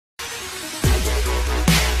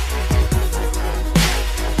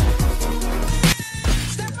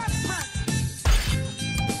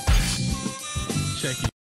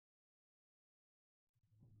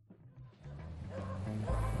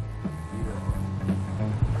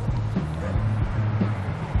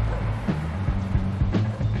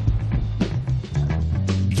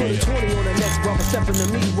Put a 20 on the next brother stepping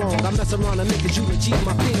to me wrong. I mess around and make it you G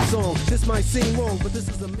my theme song. This might seem wrong, but this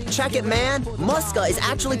is a me. Check it, man. Muska is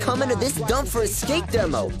actually coming to this dump for a skate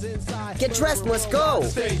demo. Get dressed, let's go.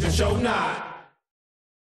 Stage and show 9.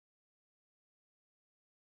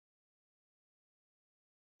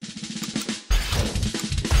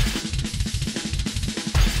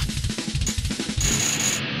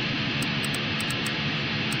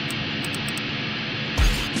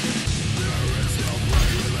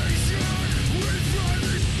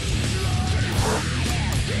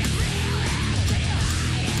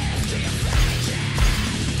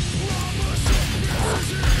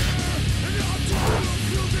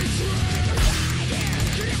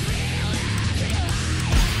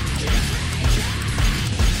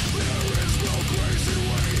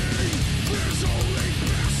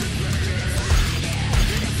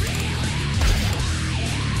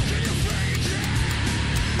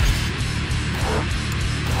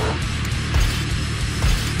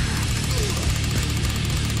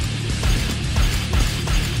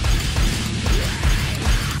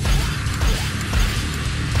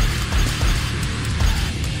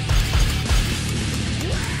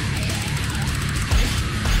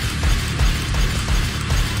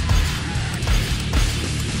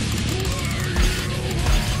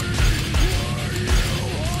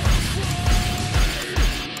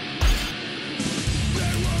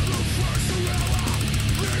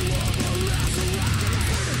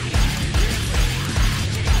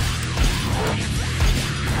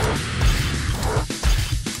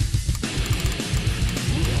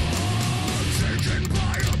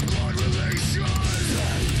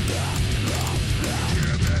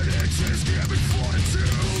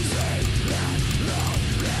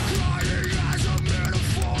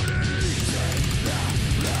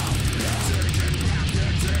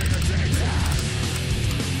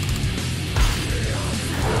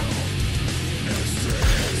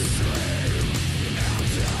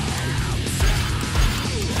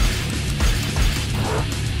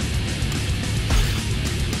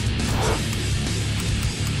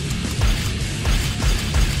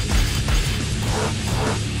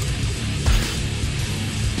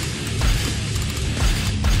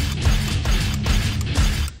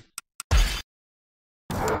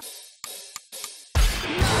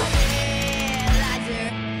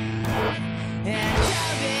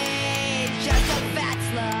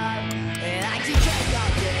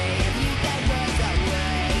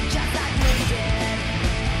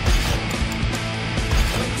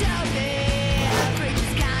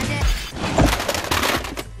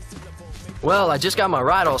 Well, I just got my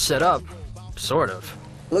ride all set up. Sort of.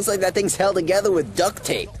 Looks like that thing's held together with duct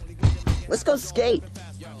tape. Let's go skate.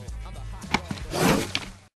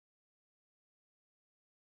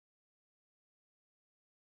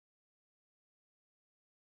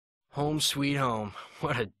 Home sweet home.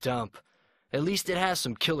 What a dump. At least it has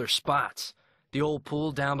some killer spots. The old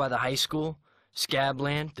pool down by the high school,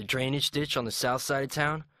 Scabland, the drainage ditch on the south side of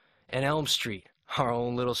town, and Elm Street, our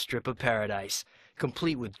own little strip of paradise,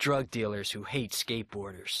 complete with drug dealers who hate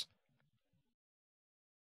skateboarders.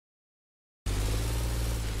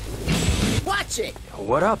 Watch it!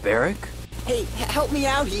 What up, Eric? Hey, help me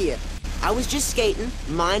out here. I was just skating,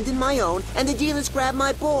 minding my own, and the dealers grabbed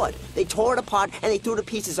my board. They tore it apart and they threw the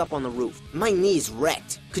pieces up on the roof. My knee's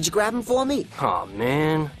wrecked. Could you grab them for me? Aw,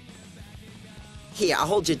 man. Here, I'll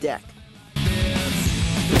hold your deck.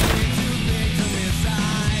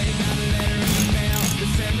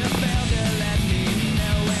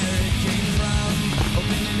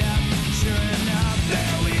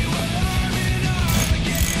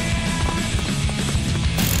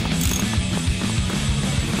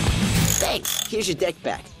 Thanks. Here's your deck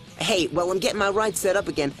back. Hey, while I'm getting my ride set up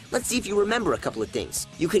again, let's see if you remember a couple of things.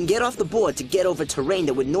 You can get off the board to get over terrain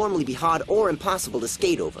that would normally be hard or impossible to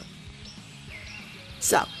skate over.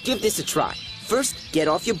 So, give this a try. First, get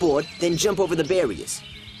off your board, then jump over the barriers.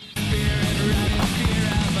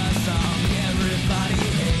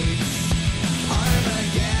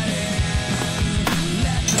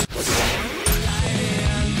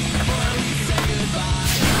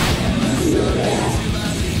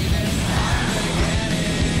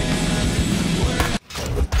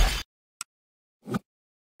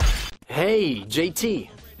 Hey, JT.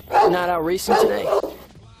 Not out racing today?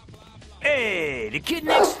 Hey, the kid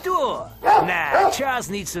next door. Nah, Charles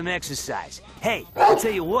needs some exercise. Hey, I'll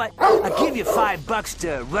tell you what, I'll give you $5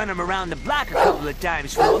 to run him around the block a couple of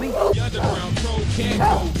times for me. The underground pro can't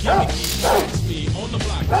go gimmicky. Catch me on the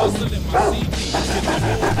block, hustling my CDs. Get the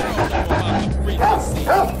whole world know about the frequency.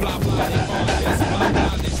 Blah blah, they on this. Blah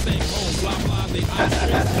blah, they sing home. Blah blah, they ice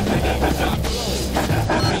cream. They even got flow.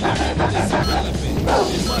 I mean, it's irrelevant.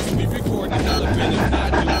 It must be recording another bit. If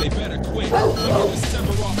not, do they better quit. We're gonna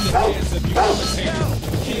sever off the hands of you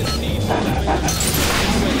imitators. Kids need motivators.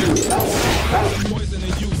 Poison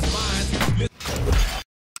and use minds.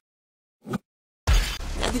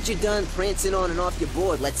 Now that you're done prancing on and off your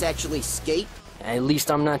board, let's actually skate. At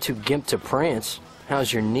least I'm not too gimped to prance.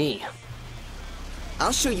 How's your knee?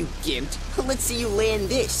 I'll show you, gimped. Let's see you land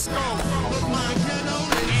this.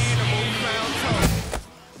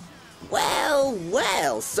 Well,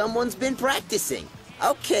 well, someone's been practicing.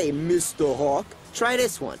 Okay, Mr. Hawk, try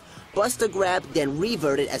this one. Bust a grab, then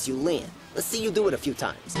revert it as you land. Let's see you do it a few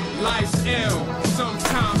times. Life's ill.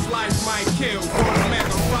 Sometimes life might kill. Quarter mega,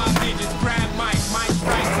 5 digits, grab mic,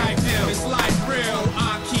 strike type ill. Is life real?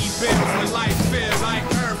 I keep bills when life feel like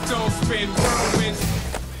earth don't spin whirlwinds.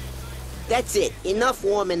 That's it. Enough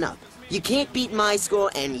warming up. You can't beat my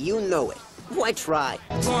score, and you know it. Why try?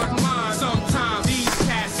 But mine, sometimes these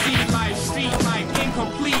cats see life, street life,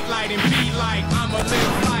 incomplete light, and be like, I'ma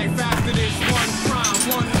live life after this one crime,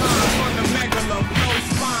 one line, on the megalo, no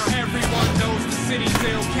spine. Everyone knows the city's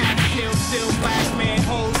ill, cats kill, still black man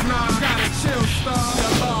holds nine. Gotta chill, star.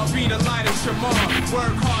 The law be the light of Shamar.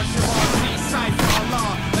 Work hard, Shamar, see cipher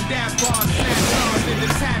law. Adapt bars, snatch laws, and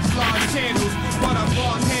detach large channels. But a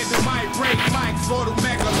boss handle might break mics, go to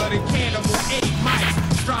megalo, the cannibal, 8 mics.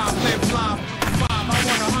 Strive, live, live, 5, I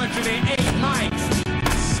want 108 mics.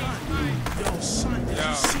 Yo.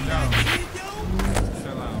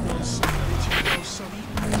 Chill out.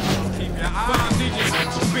 Keep your eyes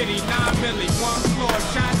digits, bitty, 9 milli, 1 floor,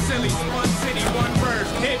 shot silly, 1 city, 1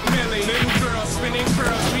 verse, hit milli. Little girl spinning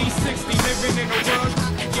curls, 360, living in a world.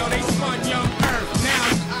 Yo, they spun young earth. Now,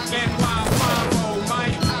 NY50,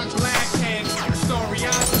 Mike, Blackhead, story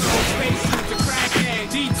I know, spacesuit to crackhead.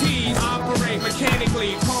 DTs operate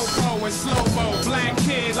mechanically, popo and slow-mo. Black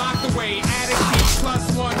kid locked away, attitude, plus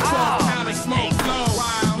 1 12-pound of smoke flow.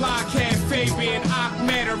 Wild blockhead, Fabian,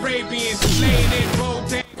 Ahmed, Arabian, laying in roll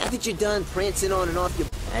down. Now that you're done prancing on and off your...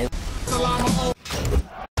 Salama,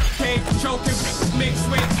 okay, choking, mixed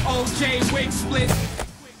with OJ, wig split.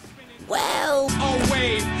 Well... Oh,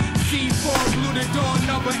 wave. C4 blew the door,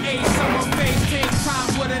 number 8, summer face, tank top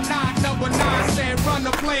with a knot, number 9 said run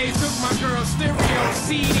the plays, took my girl stereo,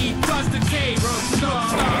 CD, plus the tape,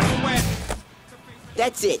 stars away.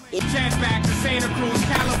 That's it. Jetback to Santa Cruz,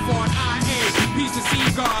 California, IA, piece of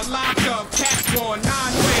cigar, locked up, cat war,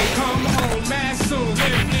 9-way, come home, mad soon,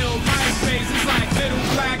 live ill, MySpace, it's like little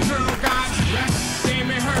black girl got wrecked. Damn,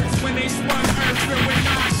 it hurts when they spun earth, but we're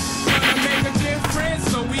not gonna make a difference,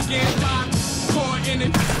 so we get locked. Caught in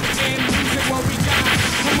it and losing what we got.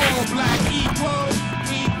 Come on, black equal.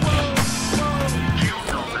 You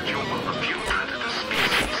know that you will refute that in a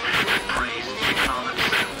species filled with crazy common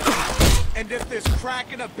sense. And if there's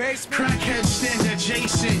crack in the basement, Crackheads stand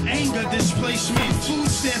adjacent, anger displacement, food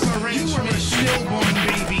stamp arrangement. You were a stillborn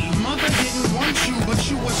baby. Mother didn't want you, but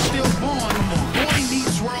you were stillborn. Boy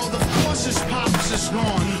meets world, of course his pops is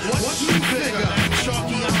gone. What you figure? That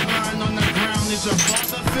chalky outline on the ground is a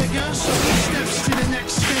father figure. So he steps to the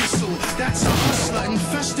next stencil. That's a hustler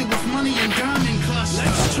infested with money and diamond clusters.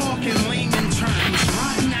 Let's talk in layman terms.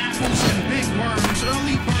 Rotten apples and big worms,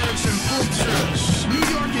 early birds and vultures. New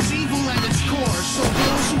York is evil at its core, so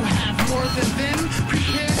those who have more than them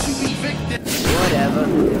prepare to be victims. Whatever.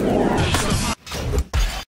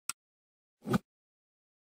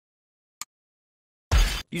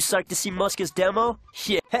 You psyched to see Muska's demo?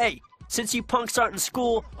 Yeah. Hey, since you punks aren't in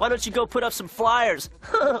school, why don't you go put up some flyers?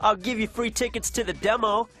 I'll give you free tickets to the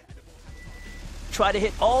demo. Try to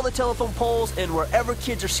hit all the telephone poles and wherever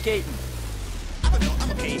kids are skating.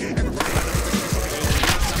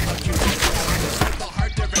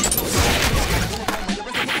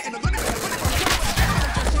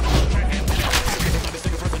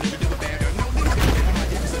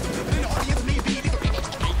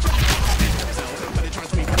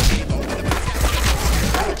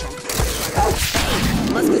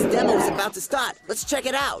 Muska's demo is about to start. Let's check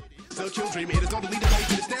it out.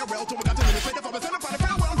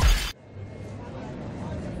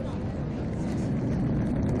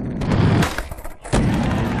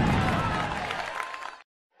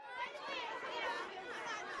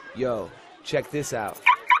 yo, check this out.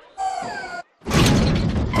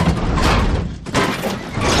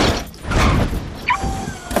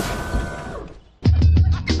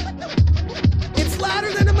 It's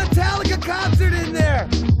louder than a Metallica concert in there.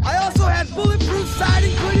 I also had bulletproof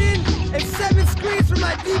siding put in and 7 screens for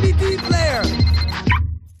my DVD player.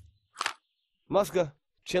 Muska,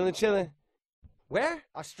 chillin'. Where?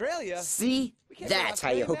 Australia? See? That's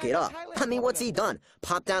how you hook it up. I mean, what's he done?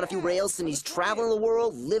 Pop down a few rails and he's traveling the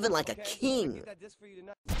world, living like a king.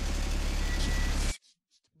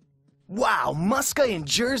 Wow, Muska in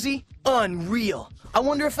Jersey? Unreal. I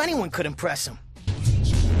wonder if anyone could impress him.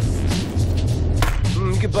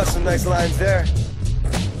 You can bust some nice lines there.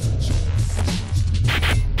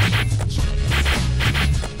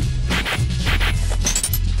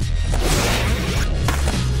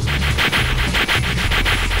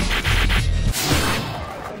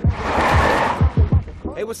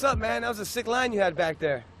 Hey, what's up, man? That was a sick line you had back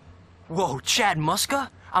there. Whoa, Chad Muska?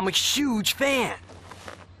 I'm a huge fan.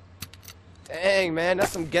 Dang, man,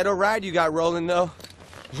 that's some ghetto ride you got rolling, though.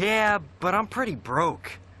 Yeah, but I'm pretty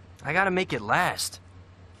broke. I gotta make it last.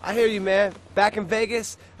 I hear you, man. Back in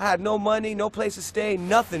Vegas, I had no money, no place to stay,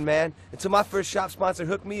 nothing, man, until my first shop sponsor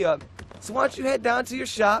hooked me up. So why don't you head down to your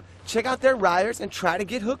shop, check out their riders, and try to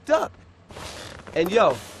get hooked up. And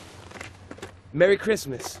yo, Merry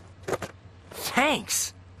Christmas.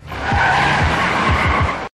 Thanks.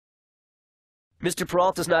 Mr.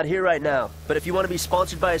 Peralta's not here right now, but if you want to be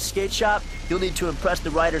sponsored by a skate shop, you'll need to impress the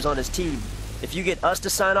riders on his team. If you get us to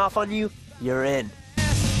sign off on you, you're in.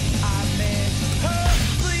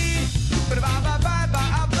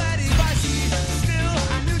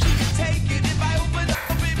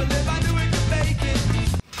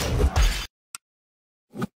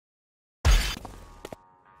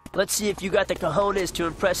 Let's see if you got the cojones to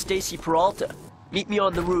impress Stacy Peralta. Meet me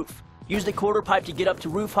on the roof. Use the quarter pipe to get up to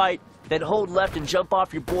roof height, then hold left and jump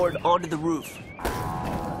off your board onto the roof.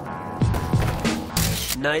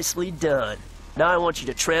 Nicely done. Now I want you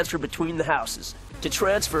to transfer between the houses. To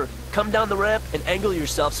transfer, come down the ramp and angle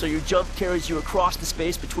yourself so your jump carries you across the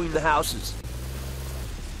space between the houses.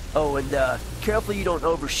 Oh, and careful you don't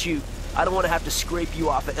overshoot. I don't want to have to scrape you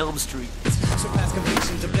off of Elm Street.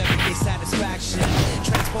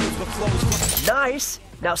 Nice!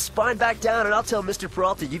 Now spine back down and I'll tell Mr.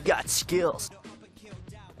 Peralta you've got skills.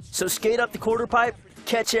 So skate up the quarter pipe,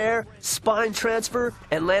 catch air, spine transfer,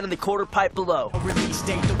 and land in the quarter pipe below.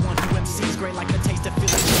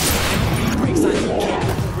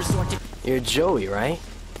 You're Joey, right?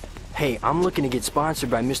 Hey, I'm looking to get sponsored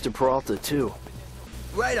by Mr. Peralta, too.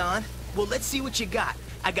 Right on. Well, let's see what you got.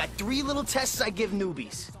 I got 3 little tests I give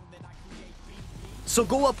newbies. So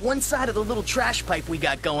go up one side of the little trash pipe we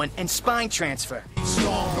got going and spine transfer.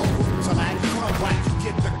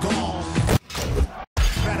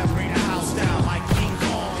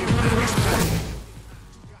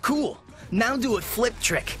 Cool. Now do a flip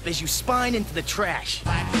trick as you spine into the trash.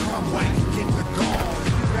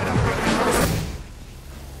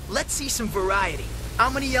 Let's see some variety.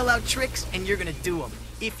 I'm gonna yell out tricks and you're gonna do them,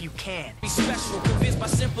 if you can. Be special, convinced by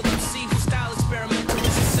simple MC who style experimental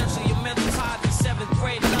is essentially your mental high in 7th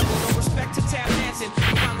grade level. No respect to tap dancing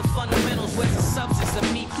around the fundamentals. Where's the substance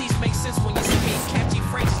of me? Please make sense when you speak. Catchy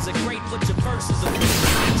phrases are great, but your verses are weak.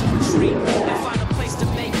 To retreat and find a place to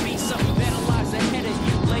make me something better lies ahead of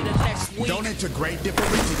you later next week. Don't integrate,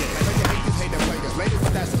 differentiate. I know you haters hate the players.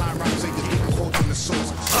 Latest that's line rhyme, say the deep quote from the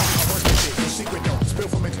source. I work with it, your secret don't spill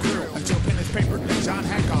from its grill until pen is paper. John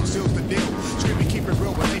Hancock seals the deal. Screaming, keep it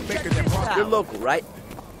real when they bigger than prosper. You're local, right?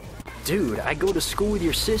 Dude, I go to school with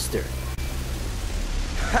your sister.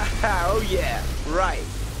 Oh yeah, right.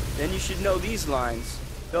 Then you should know these lines.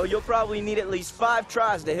 Though you'll probably need at least 5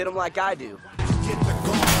 tries to hit them like I do. Get the gun.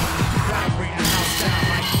 You gotta bring the house down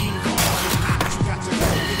like King Kong. It's hot, you got to go.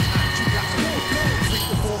 It's hot, you got to go. Sleep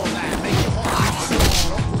before that, make your heart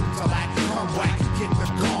strong. Don't move till I come back. Get the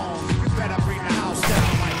gun. You better bring the house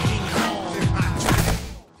down like King Kong. It's hot.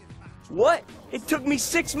 What? It took me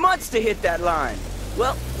 6 months to hit that line.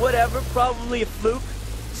 Well, whatever, probably a fluke.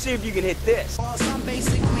 See if you can hit this. I'm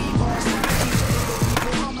basically boss.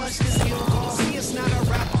 How much this skill costs me? It's not a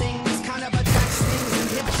rap thing. It's kind of a tax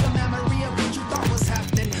thing. Hit your memory of what you thought was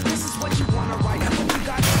happening. This is what you wanna write, but you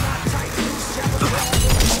got to not tight. Loose chapter,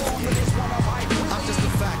 I'm just a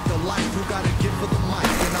fact of life. Who got a gift for the mic?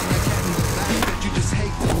 And I'm the cat in the back that you just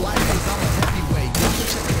hate the life. Cause I'm a heavyweight. You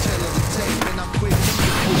check the tail of the tape and I'm quick.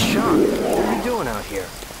 Hey, Sean, what are you doing out here?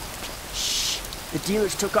 Shh. The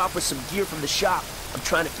dealers took off with some gear from the shop. I'm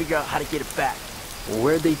trying to figure out how to get it back. Well,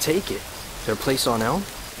 where'd they take it? Their place on Elm?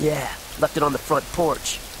 Yeah, left it on the front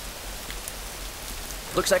porch.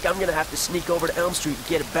 Looks like I'm gonna have to sneak over to Elm Street and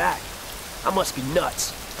get it back. I must be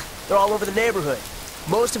nuts. They're all over the neighborhood.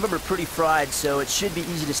 Most of them are pretty fried, so it should be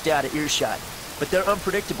easy to stay out of earshot. But they're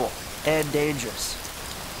unpredictable and dangerous.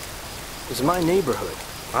 It's my neighborhood.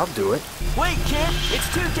 I'll do it. Wait, kid! It's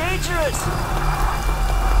too dangerous!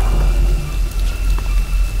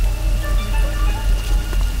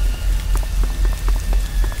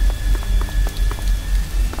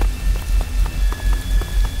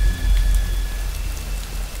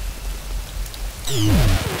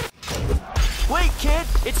 Wait, kid!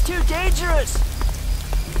 It's too dangerous!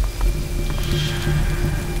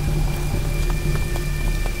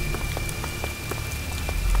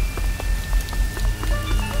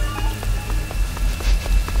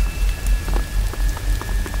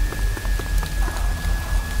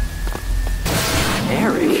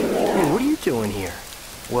 Eric, man, what are you doing here?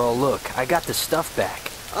 Well, look, I got the stuff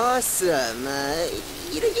back. Awesome.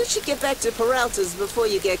 You should get back to Peralta's before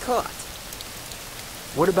you get caught.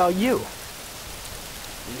 What about you?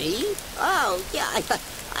 Me? Oh, yeah,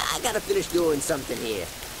 I gotta finish doing something here.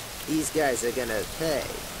 These guys are gonna pay.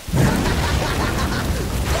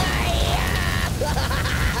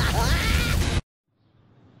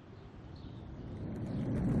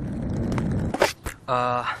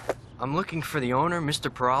 I'm looking for the owner,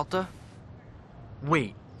 Mr. Peralta.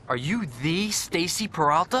 Wait, are you the Stacy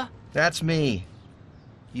Peralta? That's me.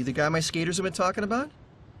 You the guy my skaters have been talking about?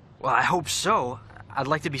 Well, I hope so. I'd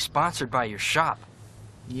like to be sponsored by your shop.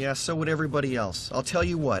 Yeah, so would everybody else. I'll tell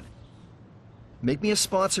you what. Make me a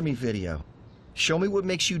sponsor me video. Show me what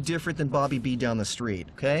makes you different than Bobby B down the street,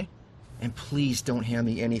 okay? And please don't hand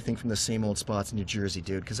me anything from the same old spots in New Jersey,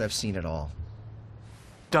 dude, because I've seen it all.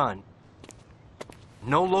 Done.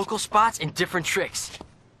 No local spots and different tricks.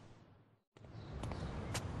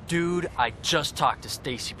 Dude, I just talked to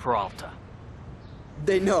Stacy Peralta.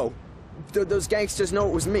 They know. Those gangsters know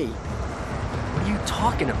it was me. What are you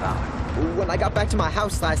talking about? When I got back to my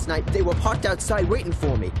house last night, they were parked outside waiting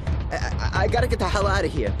for me. I gotta get the hell out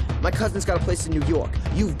of here. My cousin's got a place in New York.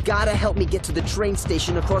 You've gotta help me get to the train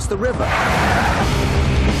station across the river.